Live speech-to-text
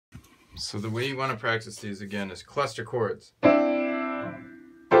So the way you want to practice these again is cluster chords.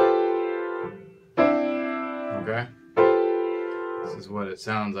 Okay? This is what it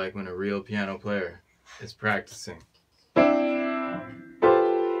sounds like when a real piano player is practicing. This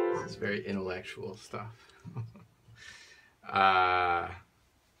is very intellectual stuff.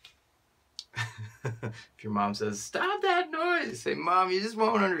 If your mom says, "Stop that noise," say, "Mom, you just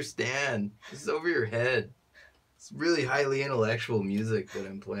won't understand. This is over your head. It's really highly intellectual music that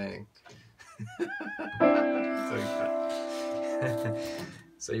I'm playing."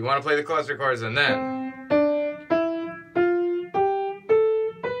 So you want to play the cluster chords and then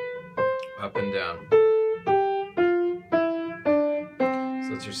up and down.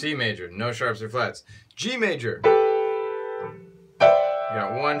 So it's your C major, no sharps or flats. G major. You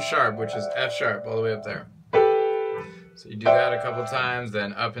got one sharp, which is F sharp, all the way up there. So you do that a couple times,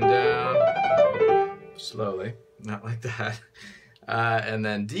 then up and down, slowly, not like that. And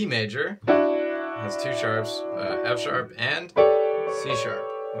then D major has two sharps, F sharp and C sharp,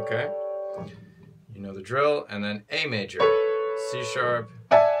 okay? You know the drill. And then A major, C sharp,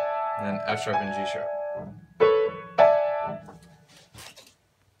 and then F sharp and G sharp.